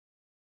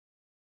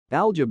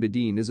Aljaž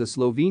Bedene is a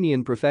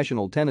Slovenian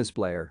professional tennis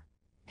player.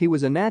 He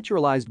was a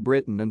naturalized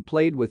Briton and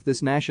played with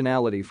this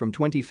nationality from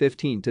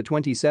 2015 to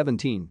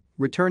 2017,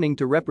 returning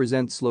to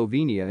represent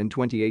Slovenia in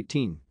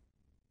 2018.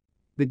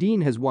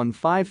 Bedene has won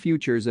 5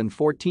 Futures and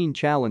 14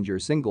 Challenger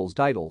singles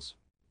titles.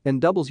 In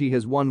doubles he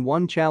has won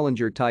 1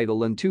 Challenger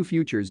title and 2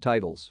 Futures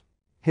titles.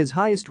 His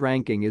highest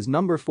ranking is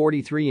number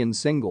 43 in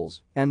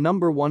singles and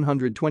number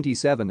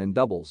 127 in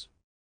doubles.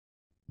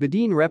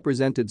 Bedene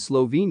represented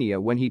Slovenia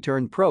when he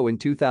turned pro in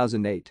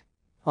 2008.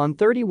 On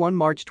 31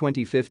 March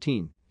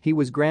 2015, he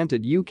was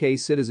granted UK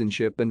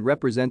citizenship and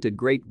represented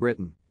Great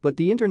Britain, but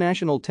the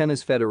International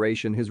Tennis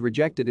Federation has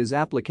rejected his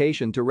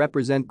application to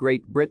represent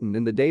Great Britain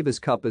in the Davis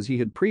Cup as he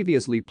had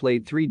previously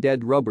played 3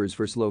 dead rubbers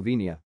for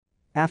Slovenia.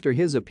 After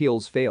his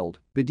appeals failed,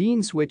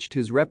 Bedene switched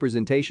his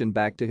representation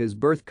back to his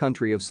birth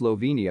country of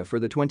Slovenia for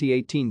the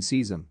 2018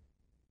 season.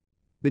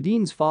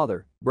 Bedene's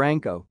father,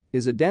 Branko,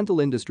 is a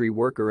dental industry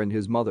worker and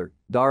his mother,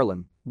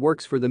 Darlin,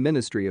 works for the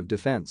Ministry of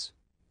Defense.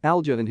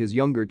 Aljaž and his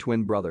younger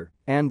twin brother,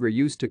 Andra,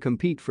 used to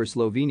compete for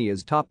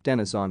Slovenia's top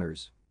tennis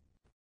honors.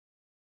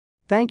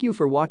 Thank you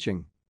for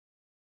watching.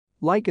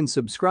 Like and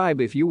subscribe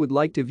if you would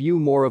like to view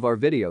more of our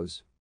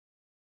videos.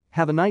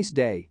 Have a nice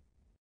day.